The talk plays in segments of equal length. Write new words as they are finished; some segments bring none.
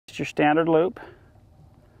your standard loop.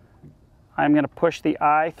 I'm going to push the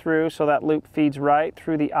eye through so that loop feeds right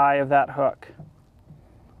through the eye of that hook.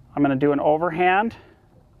 I'm going to do an overhand,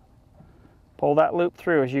 pull that loop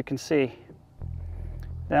through as you can see.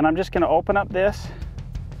 Then I'm just going to open up this,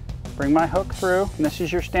 bring my hook through, and this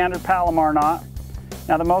is your standard Palomar knot.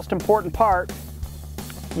 Now the most important part,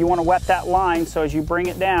 you want to wet that line so as you bring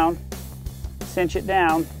it down, cinch it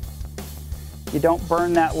down, you don't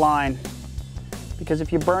burn that line. Because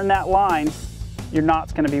if you burn that line, your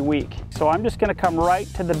knot's going to be weak. So I'm just going to come right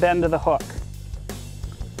to the bend of the hook.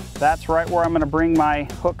 That's right where I'm going to bring my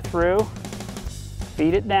hook through,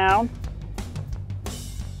 feed it down,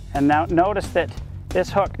 and now notice that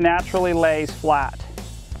this hook naturally lays flat.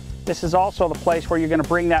 This is also the place where you're going to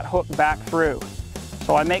bring that hook back through.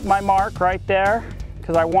 So I make my mark right there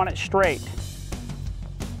because I want it straight.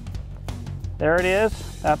 There it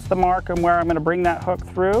is. That's the mark and where I'm going to bring that hook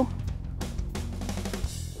through.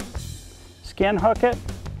 Skin hook it,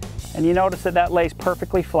 and you notice that that lays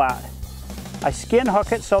perfectly flat. I skin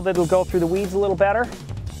hook it so that it'll go through the weeds a little better,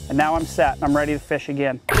 and now I'm set. I'm ready to fish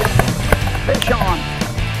again. Fish on!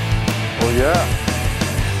 Oh yeah!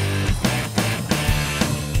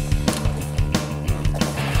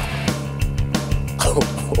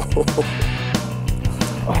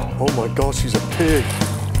 Oh my gosh, he's a pig!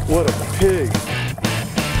 What a pig!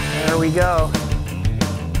 There we go.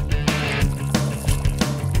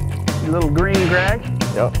 Your little green, Greg.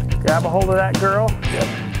 Yep. Grab a hold of that girl. Yep.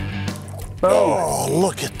 Boom. Oh,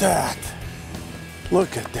 look at that.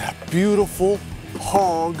 Look at that beautiful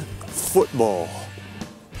hog football.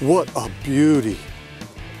 What a beauty.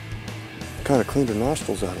 Kind of cleaned her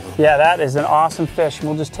nostrils out a little. Yeah, that is an awesome fish.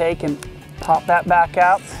 We'll just take and pop that back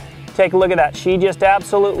out. Take a look at that. She just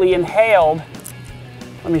absolutely inhaled.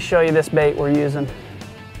 Let me show you this bait we're using.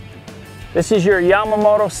 This is your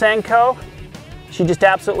Yamamoto Senko. She just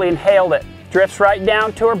absolutely inhaled it. Drifts right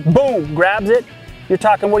down to her, boom, grabs it. You're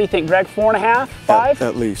talking, what do you think, Greg, 4.5, 5?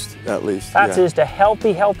 At least. That's yeah. just a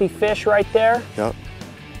healthy fish right there. Yep.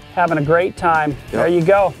 Having a great time. Yep. There you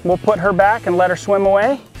go. We'll put her back and let her swim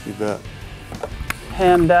away. You bet.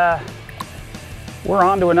 And we're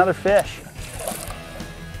on to another fish.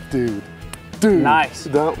 Dude, nice.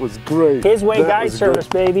 That was great. His way guide service,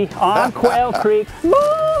 baby, on Quail Creek. Woo!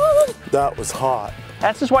 That was hot.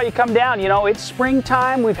 That's just why you come down, you know, it's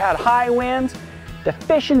springtime, we've had high winds, the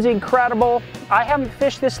fishing's incredible. I haven't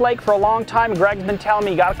fished this lake for a long time. Greg's been telling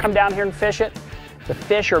me you gotta come down here and fish it. The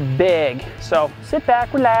fish are big, so sit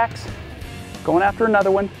back, relax. Going after another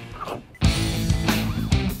one.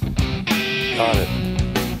 Got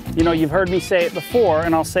it. You know, you've heard me say it before,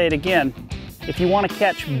 and I'll say it again. If you want to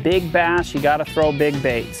catch big bass, you gotta throw big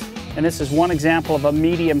baits. And this is one example of a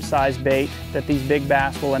medium-sized bait that these big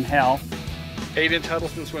bass will inhale. 8-inch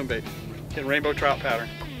Huddleston swim bait in rainbow trout pattern.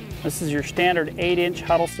 This is your standard 8-inch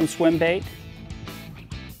Huddleston swim bait.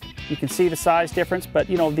 You can see the size difference, but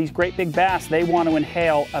you know, these great big bass, they want to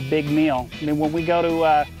inhale a big meal. I mean, when we go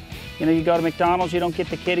to, you go to McDonald's, you don't get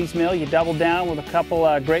the kiddies meal, you double down with a couple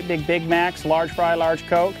great big Big Macs, large fry, large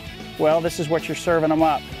Coke. Well, this is what you're serving them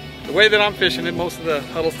up. The way that I'm fishing in most of the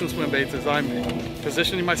Huddleston swim baits is I'm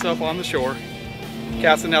positioning myself on the shore,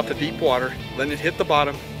 casting out to deep water, letting it hit the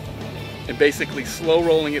bottom, and basically slow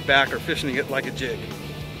rolling it back or fishing it like a jig.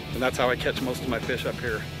 And that's how I catch most of my fish up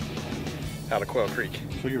here out of Quail Creek.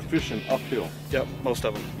 So you're fishing uphill? Yep, most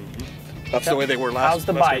of them. That's the way they were last. How's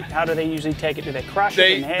the bite? How do they usually take it? Do they crush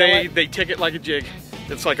it, inhale it? They take it like a jig.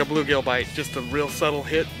 It's like a bluegill bite, just a real subtle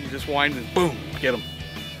hit. You just wind and boom, get them.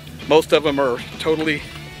 Most of them are totally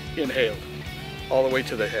inhaled, all the way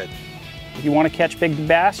to the head. If you want to catch big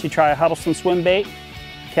bass, you try a Huddleston swim bait,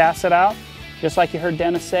 cast it out, just like you heard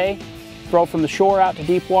Dennis say. Throw from the shore out to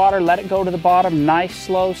deep water, let it go to the bottom, nice,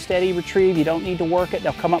 slow, steady retrieve. You don't need to work it.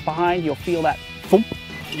 They'll come up behind, you'll feel that thump.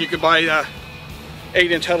 You can buy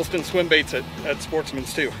 8-inch Huddleston swim baits at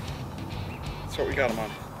Sportsman's too. That's what we got them on.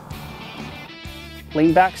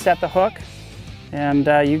 Lean back, set the hook, and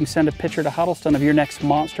you can send a picture to Huddleston of your next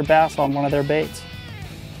monster bass on one of their baits.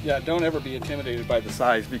 Yeah, don't ever be intimidated by the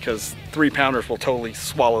size because 3-pounders will totally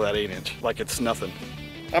swallow that 8-inch like it's nothing.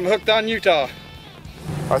 I'm hooked on Utah.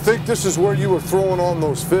 I think this is where you were throwing on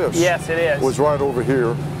those fish. Yes, it is. Was right over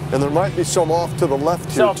here. And there might be some off to the left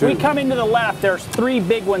here, so too. So if we come into the left, there's 3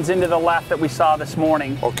 big ones into the left that we saw this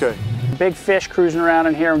morning. Okay. Big fish cruising around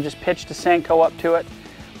in here and just pitched a Senko up to it.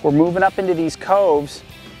 We're moving up into these coves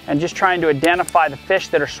and just trying to identify the fish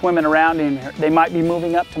that are swimming around in here. They might be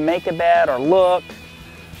moving up to make a bed or look.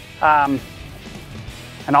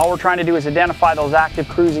 And all we're trying to do is identify those active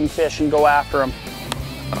cruising fish and go after them.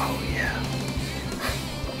 Oh yeah.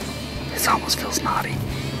 This almost feels naughty.